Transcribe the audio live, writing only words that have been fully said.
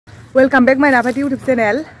Welcome back my नाफाति YouTube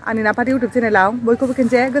channel आंनि नाफाति YouTube चैनलाव बयखौबो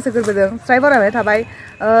खनसे गोसो गोरबोजों स्राय बरायनाय थाबाय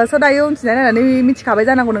स' दायो उनथिनाय नायनानै मिथिखाबाय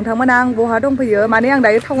जानांगौ नोंथांमोना आं बहा दंफैयो माने आं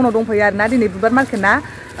दायो टाउनाव दंफैयो आरोना दिनै बुधबार मार्केट ना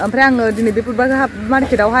ओमफ्राय आङो दिनै बे बुधबार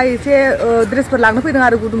मार्केटावहाय एसे ड्रेसफोर लांनो फैदों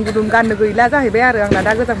आरो गुदुं गुदुं गाननो गैला जाहैबाय आरो आंना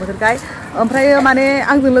दा गोजां बोथोरखाय ओमफ्राय माने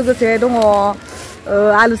आंजों लोगोसे दङ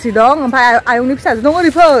आलुसि दं ओमफ्राय आयंनि फिसाजो दं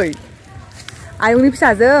ओरै फै आयंनि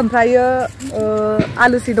फिसाजो ओमफ्रायो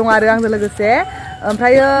आलुसि दं आरो आंजों लोगोसे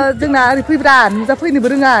ओमफ्रायो जोंना ओरै फैब्रा नुजा फैनोबो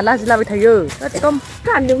रोङा लाजिलाबाय थायो एकदम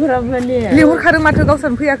गानदोंफोरा माने लिंहरखादों माथो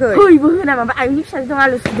गावसोरनो फैयाखै फैबो होना माबा आयंनि फिसाजो दं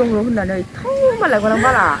आलुसि दङ होननानै मालाय गलां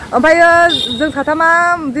बारा ओमफ्रायो जों साथामा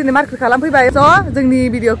दिनै मार्केट खालामफैबाय स' जोंनि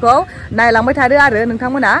भिडिअखौ नायलांबाय थादो आरो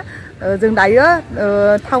नोंथांमोना जों दायो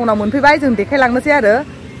टाउनाव मोनफैबाय जों देखायलांनोसै आरो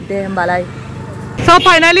दे होमबालाय स'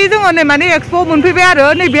 फाइनालि जोङो नै माने एक्सप' मोनफैबाय आरो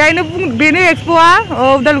नै बेहायनो बेनो एक्सप'आ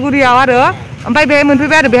उदालगुरियाव आरो ओमफ्राय बेहाय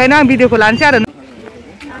मोनफैबाय आरो बेहायनो आं भिडिअखौ लानोसै आरो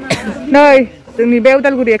नै जोंनि बे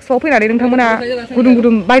उदालगुरि एक्सप'आव फैनानै नोंथांमोना गुदुं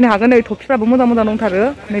गुदुं बायनो हागोन नै टफिफ्राबो मोजां मोजां दंथारो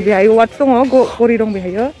नै बेहाय वाट्स दङ घरि दं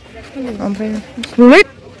बेहायो ओमफ्राय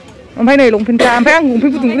नै लंपेन्टफ्रा ओमफ्राय आं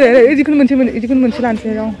लंपेन्ट गुदुं इदिखौनो मोनसे लानोसै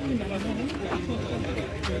आं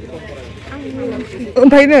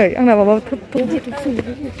ओमफ्राय नै आंना माबा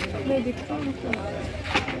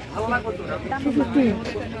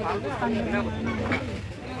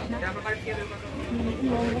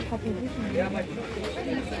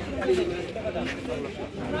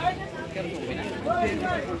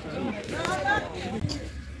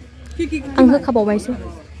आं होखाबावबायसो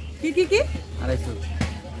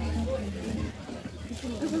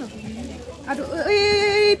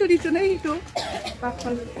itu di sana itu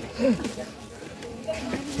bakal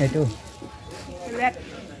itu lihat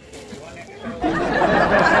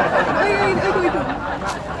itu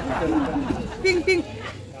pink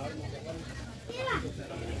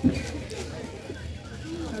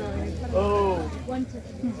oh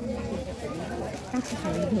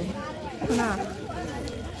nah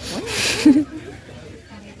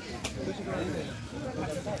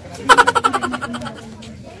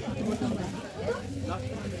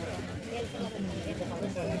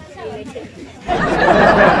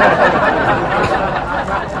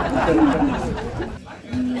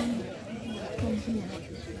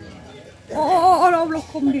oh blok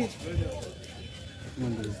kom di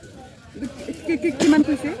gimana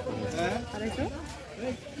tuh sih ada itu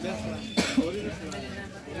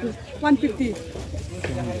 150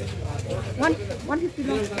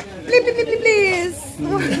 please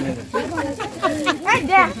hey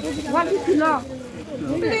there 150 lo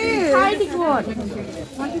please hai di good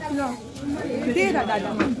 150 lo di ada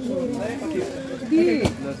di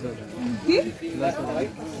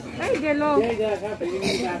hey there lo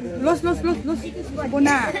los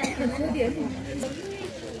bona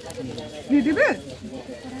di be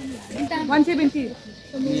 170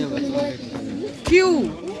 Q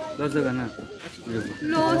los de ganar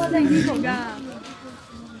los नहीं होगा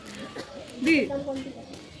दी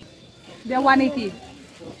dia 180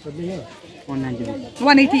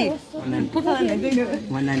 180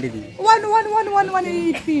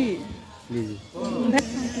 180 Lizzy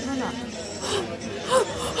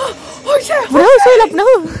oh shit saya lap no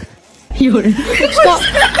stop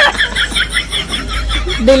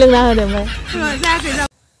दै लोंना होदों ओमफ्राय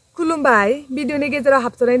खुलुमबाय भिडिअनि गेजेराव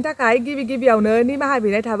हाबस'नायनि थाखाय गिबियावनो निमाहा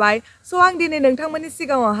बिनाय थाबाय स' आं दिनै नोंथांमोननि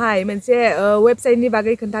सिगाङावहाय मोनसे वेबसाइटनि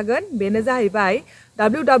बागै खोन्थागोन बेनो जाहैबाय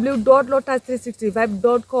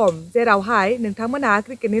www.lotus365.com जेरावहाय नोंथांमोनहा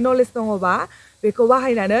क्रिकेटनि नलेज दङबा बेखौ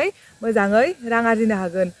बाहायनानै मोजाङै रां आरजिनो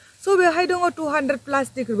हागोन स' बेवहाय दङ 200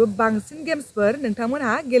 प्लसनिख्रुइबो बांसिन गेम्सफोर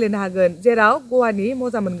नोंथांमोनहा गेलेनो हागोन जेराव गवानि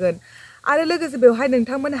मजा मोनगोन आरो लोगोसे बेवहाय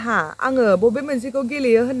नोंथांमोनहा आङो बबे मोनसेखौ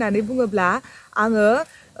गेलेयो होननानै बुङोब्ला आङो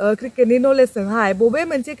क्रिकेटनि नलेजजोंहाय बबे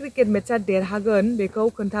मोनसे क्रिकेट मेटचा देरहागोन बेखौ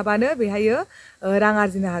खोन्थाबानो बेहायो रां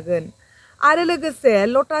आरजिनो हागोन आरो लोगोसे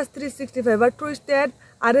लटास 365 ट्रुस्टेड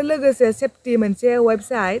आरो लोगोसे सेफ्टि मोनसे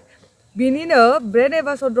वेबसाइट बिनिनो ब्रेन्ड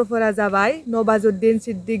एम्बासडरफोरा जाबाय नवाजुद्दिन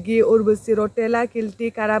सिद्दिकी उर्वशी रौतेला किल्टी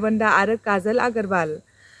काराबन्दा आरो काजल आगरवाल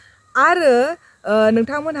आरो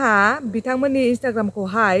नोंथांमोनहा बिथांमोननि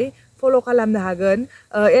इन्स्टाग्रामखौहाय फल' खालामनो हागोन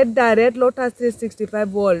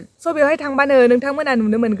 @lotus365world स' बेवहाय थांबानो नोंथांमोना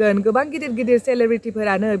नुनो मोनगोन गोबां गिदिर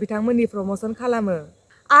सेलिब्रिटिफोरानो बिथांमोननि प्रमोसन खालामो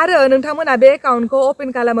आरो नोंथांमोना बे एकाउन्टखौ अपेन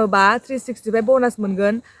खालामोबा 365 ब'नास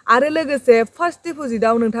मोनगोन आरो लोगोसे फार्स्ट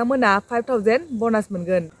डिप'जिटआव नोंथांमोना 5000 ब'नास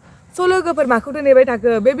मोनगोन स' लोगोफोर माखौ नेबाय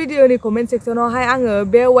थाखो बे भिडिअनि कमेन्ट सेक्सनावहाय आङो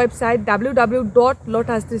बे वेबसाइट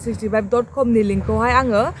www.lotus365.com नि लिंकखौहाय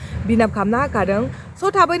आङो बिनाप खालामना होखादों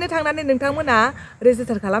स' थाबैनो थांनानै नोंथांमोना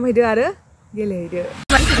रेजिस्टार खालामहैदो आरो गेलेहैदो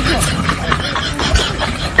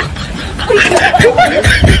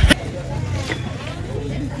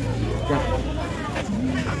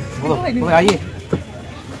आइए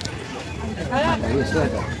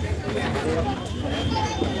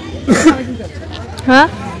हाँ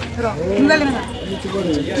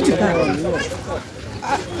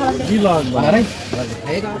बना रहे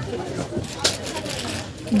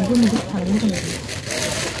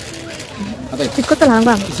इसको तो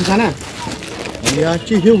लाऊंगा किसी का ना Ya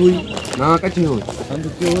cium hui, ना कच्ची हो anda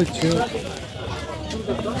kau cium.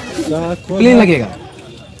 Dah kau clean लगेगा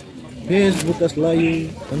Facebook as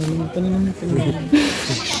layu, tenang.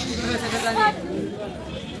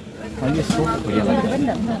 Ayo stop.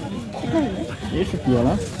 Ye sekian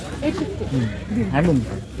lah. Handum.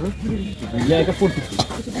 Ya एक 40.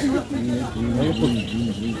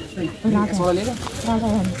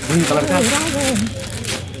 ग्रीन कलर का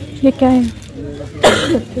ये क्या है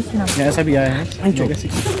ऐसा भी आया है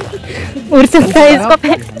उड़ सकता है इसको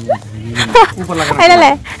पे ऊपर लगा ले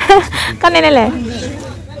ले कौन ले ले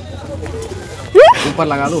ऊपर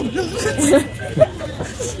लगा दो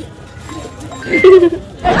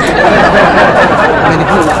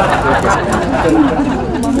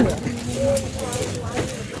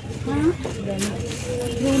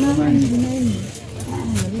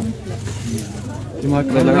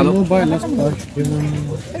लगा लो Mobile as part.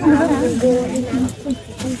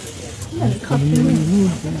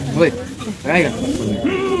 ओए लगाएगा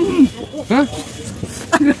हाँ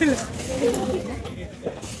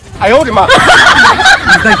Ayo di mana?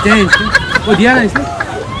 इसका चेंज वो दिया ना इसने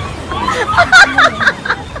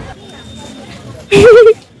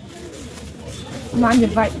मान ये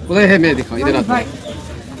भाई उधर है मैं दिखाऊं इधर आता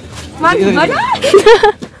मान ये भाई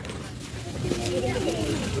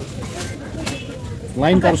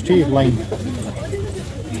Line terus Steve, line.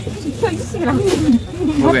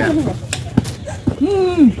 हो गया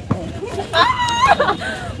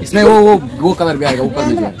इसमें वो कलर भी आएगा ऊपर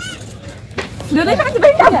में जो दोनों का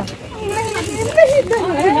बैठा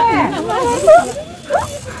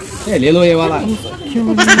है ले लो ये वाला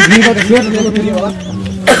ग्रीन का शेयर ले लो फिर ये वाला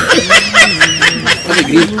अरे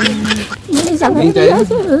ग्रीन चाहिए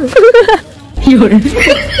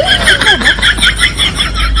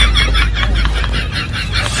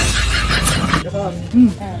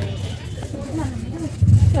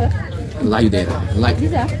लाइव दे रहा है लाइव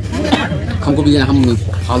हमको भी हम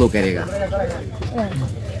फॉलो करेगा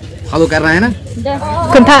फॉलो कर रहा है ना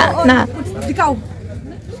कुंठा ना दिखाओ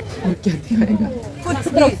क्या दिखाएगा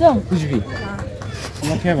कुछ भी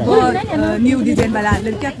वो न्यू डिजाइन वाला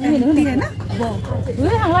लड़कियां पहनती है ना वो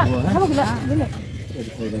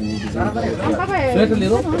स्वेटर ले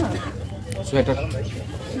लो स्वेटर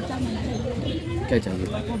क्या चाहिए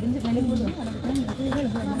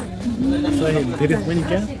Diri main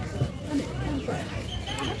क्या?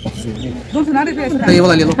 दो सुना रहे थे तो ये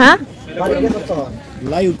वाला ले लो हाँ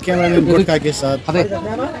Live cameraman गोरखा के साथ. अरे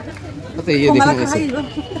ये देखो ऐसे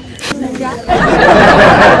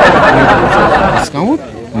डिस्काउंट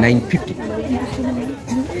 950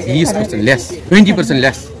 20% लेस 20%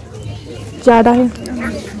 लेस ज्यादा है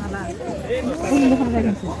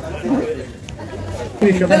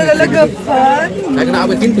लेकिन आप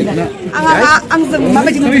तीन पे ang zeng mama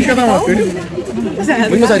jing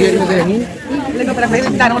मुझे सारी ये मुझे नहीं lego para mai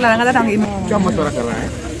tan ulang ada tang im क्या मशवरा कर रहा है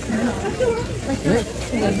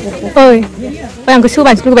ôi bạn cứ xu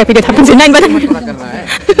bạn xu về thì để thắp trên anh vẫn मशवरा कर रहा है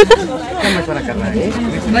क्या मशवरा कर रहा है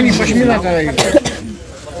Lagi pashmina ka lagi.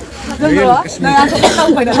 rồi nữa này ăn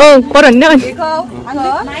không phải nữa ôi có rần nữa không ăn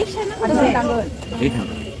nữa ăn tăng rồi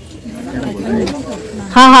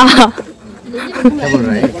ha ha ha क्या बोल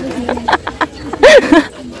रहा है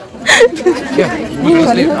क्या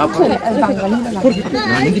आप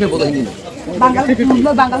हिंदी में बोलो हिंदी में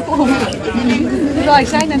banggal cô hùng rồi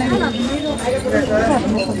sai này này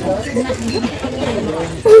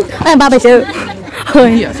anh ba phải chữ ôi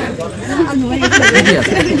Hindi आसे हिंदी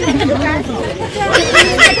आसे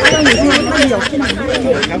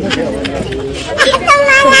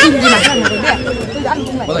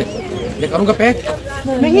बोलो ये करूँगा पैक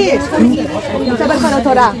नहीं sabar करो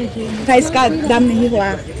थोड़ा का इसका दाम नहीं हुआ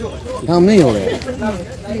दाम नहीं हो रहा है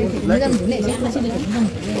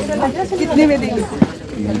कितने में देंगे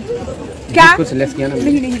क्या 20% लेस किया ना 20%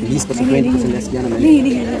 20% लेस किया ना मैंने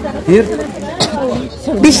नहीं फिर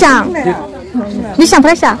Bisa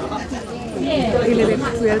price à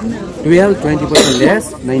 12 20% लेस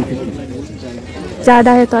 950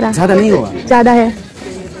 ज्यादा है थोड़ा ज़्यादा नहीं होगा ज्यादा है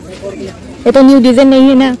ये तो न्यू डिजाइन नहीं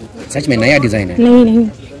है ना सच में नया डिजाइन है नहीं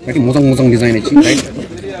लेकिन मोसंग डिजाइन है right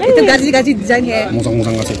itu gaji desain ya मोसंग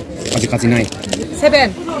kasih naik 7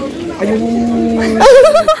 ayo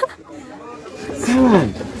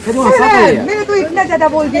मैंने तो इतना ज्यादा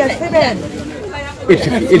बोल दिया 7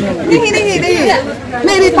 नहीं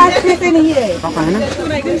मेरे पास पैसे नहीं है। टका है ना,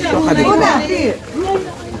 टका दे।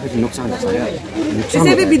 नुकसान है यार,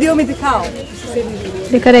 इसे भी वीडियो में दिखाओ।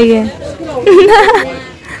 दिख रही है।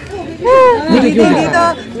 वीडियो में तो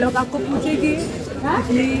लोग आपको पूछेगी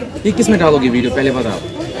ये किस में डालोगे वीडियो, पहले बताओ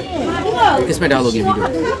किस में डालोगे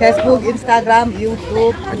video? Facebook, Instagram,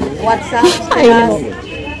 YouTube, WhatsApp,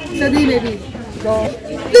 सभी में भी।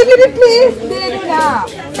 प्लीज दे दो ना।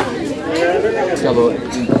 चलो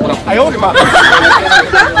पूरा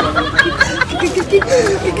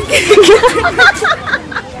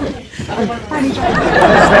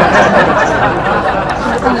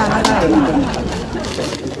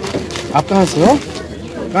आप कहाँ से हो,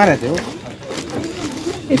 कहाँ रहते हो?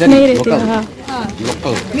 इसमें ही रहती है। हाँ।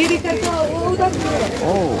 लोकल। मेरी घर तो उधर है।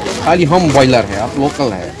 ओह, खाली हम बॉयलर है, आप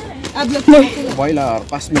लोकल है। अब बॉयलर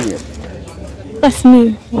कश्मीर।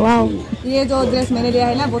 कश्मीर, वाओ। ये जो ड्रेस मैंने लिया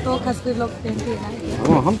है ना, वो तो कश्मीर लोग पहनते हैं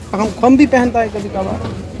ना। हम भी पहनता है कभी कभार।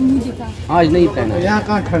 आज नहीं पहना। यहाँ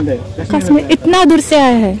कहाँ ठंड है? कश्मीर इतना दूर से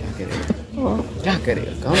आए हैं। क्या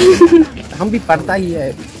करेगा, हम भी पढ़ता ही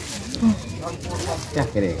है, क्या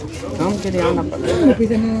करेगा, काम के लिए आना पड़ेगा।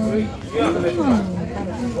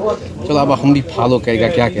 चलो अब हम भी फॉलो करेगा,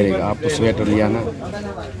 क्या करेगा? आप तो स्वेटर लिया ना,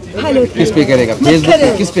 किस पे करेगा?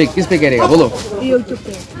 फेसबुक पे, किस पे करेगा बोलो? यूट्यूब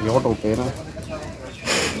पे ना।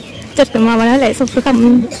 चट मामा ले सबसे कम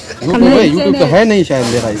यूट्यूब तो है नहीं शायद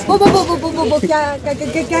मेरा इसमें। वो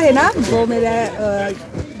क्या है ना, वो मेरा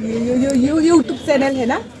यूट्यूब चैनल है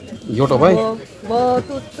ना। यूट्यूब है वो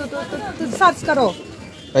तू सर्च करो।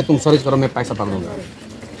 तुम सर्च करो, मैं पैसा पकड़ूंगा।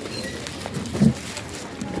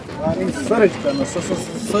 सर्च करना,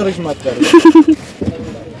 सर्च मत करो।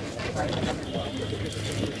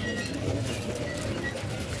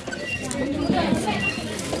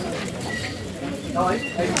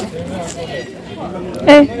 ए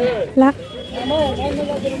ला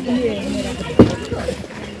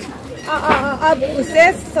अब उसे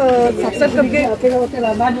सब्सक्राइब करके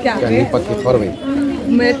क्या नहीं पक्की खबर भाई।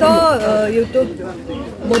 मैं तो यूट्यूब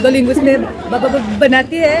बोडो लैंग्वेज में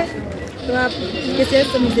बनाती है, तो आप कैसे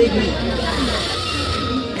समझेगी?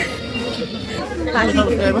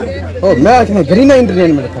 ओ मैं ग्रीन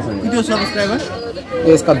इंटरनेट में रखा कितने सब्सक्राइबर?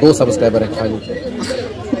 ये इसका 2 सब्सक्राइबर है खाली।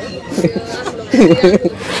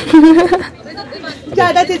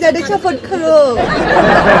 ज़्यादा से ज़्यादा सपोर्ट करो।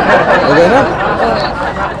 हो गया ना?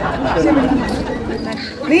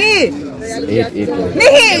 नहीं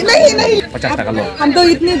नहीं 50 टका लो। हम तो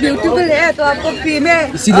इतने ब्यूटीफुल है, तो आपको फ्री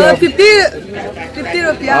में इसीलिए 50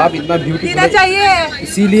 रुपया आप इतना ब्यूटीफुल देना चाहिए।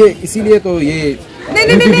 इसीलिए तो ये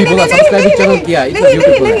नहीं सब्सक्राइब चैनल किया, इतना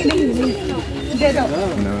ब्यूटीफुल है। दे दो।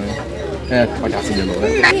 50 ले लो।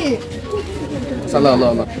 नहीं चलो लो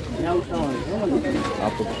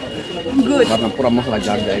आपको गुड वरना पूरा मोहल्ला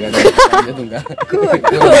जाग जाएगा। दे दूंगा पूरा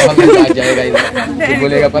मोहल्ला जाग जाएगा, ये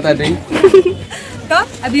बोलेगा पता नहीं। तो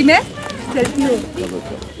अभी मैं चलती हूँ।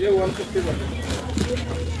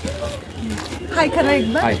 हाय करो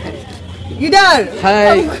एक बार। हाय इधर हाय,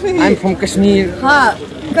 आई एम फ्रॉम कश्मीर। हाँ,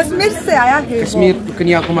 कश्मीर से आया है। कश्मीर टू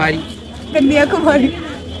कन्याकुमारी।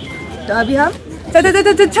 तो अभी हम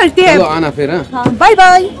चलते हैं। चलो आना फिर। हाँ, bye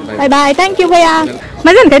bye. Bye bye, thank you भैया।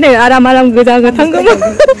 मजा नहीं आराम गोजा गयो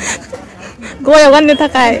गर्नु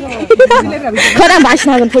थाखाय खरा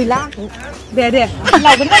भाषण फैला दे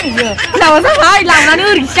लाउगोन ना बियो लाउजाहाय लाउनानै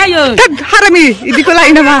ओरैसो जायो हारामि इदिखौ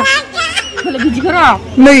लायो नामा? बिदिखौ र'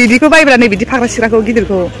 नै इदिखौ बायब्रा नै बिदि फाग्रा सिख्राखौ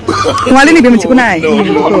गिदिरखौ नङालै नैबे मोनसेखौ नाय।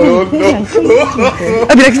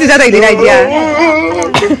 बिराद गिदिर जाद्रायोलै ना इदिया।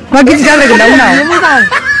 मा गिदिर जाद्रायगोन ना उनाव?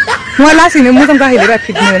 नङा लासैनो मोजां जाहैलै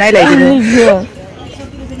फिटनो नायलाय इदिनो।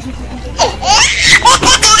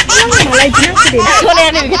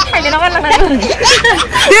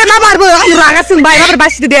 दे मा बारबो आं रागा सोंबाय माबोरै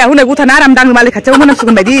बासिदो दे हनै गथ'ना आराम दाङो मालाय खाथियाव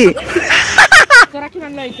मोनामसिगोन बायदि।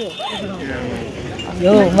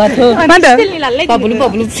 मा होनदों? बाबलु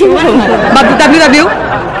दाब्लिउ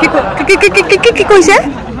কি কৈছে?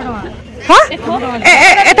 হা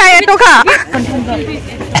এটা এটকা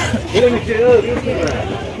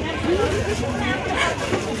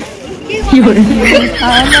কি হরে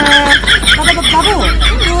বাবু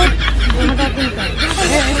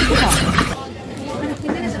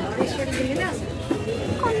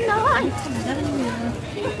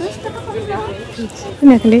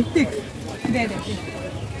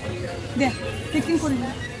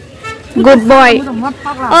Good boy.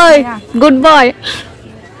 Oi, good boy.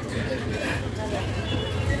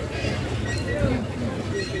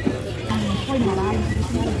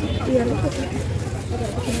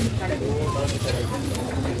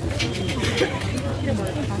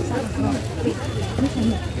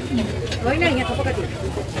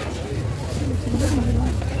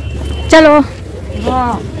 चलो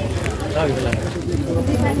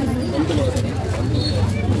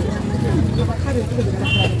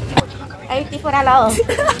Ay, tipo na lao.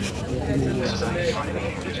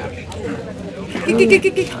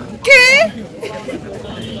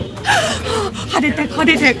 하대택.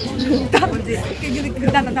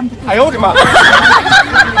 哎呦我的妈！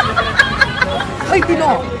 Ơi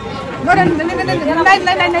kilo. Nó đang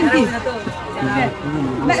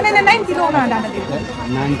lên 90 kilo ना डाल दे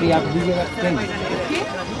 90 आप दीजिएगा 10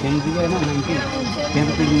 दीजिएगा ना 90 10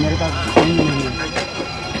 रुपये मेरे पास 10 नहीं है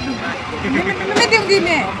मैं दूंगी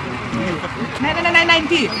मैं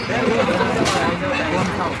 90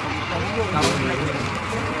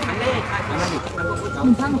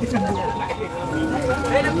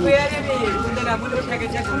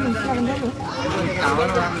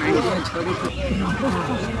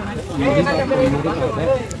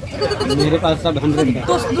 मेरे पास सब 100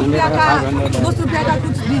 का 10 रुपया का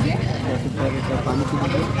कुछ दीजिए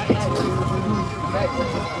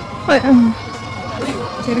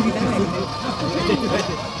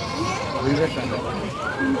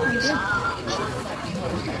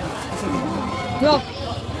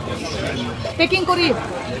Packing kori.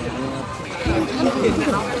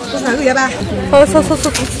 Terus ya, Pak.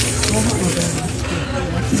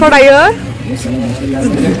 Sodayo.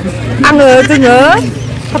 Anggo जोङो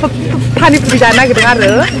पानिपुरि जानो नागिरदों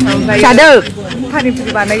आरो जादों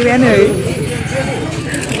पानिपुरि बानायग्राया नै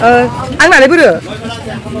आंनालाय बोरो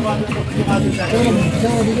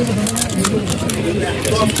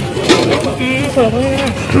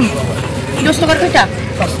Dos tocar kerja.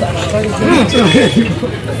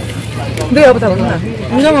 दैयावबो थागोन ना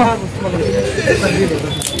Enggak mau.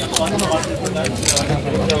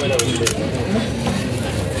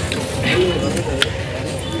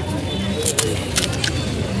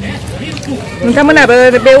 नोंथांमोनाबो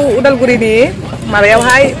बे उदालगुरिनि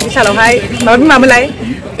माबायावहाय बिसालावहाय मामोनलाय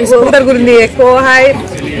उदालगुरिनि एक्सप'आवहाय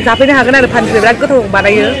जाफैनो हागोन आरो फानफैनो बिराद गोथाव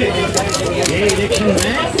बानायो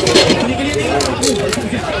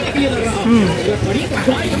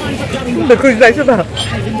बेखौ जायसो दा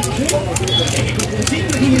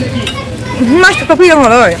मानसिफ्रा फैयो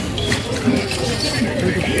हनै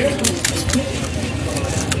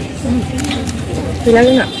गैला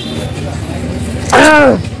जोंना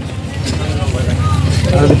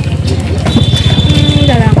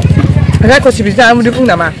जाखौ सिबिजा मुदि बुं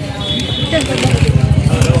नामा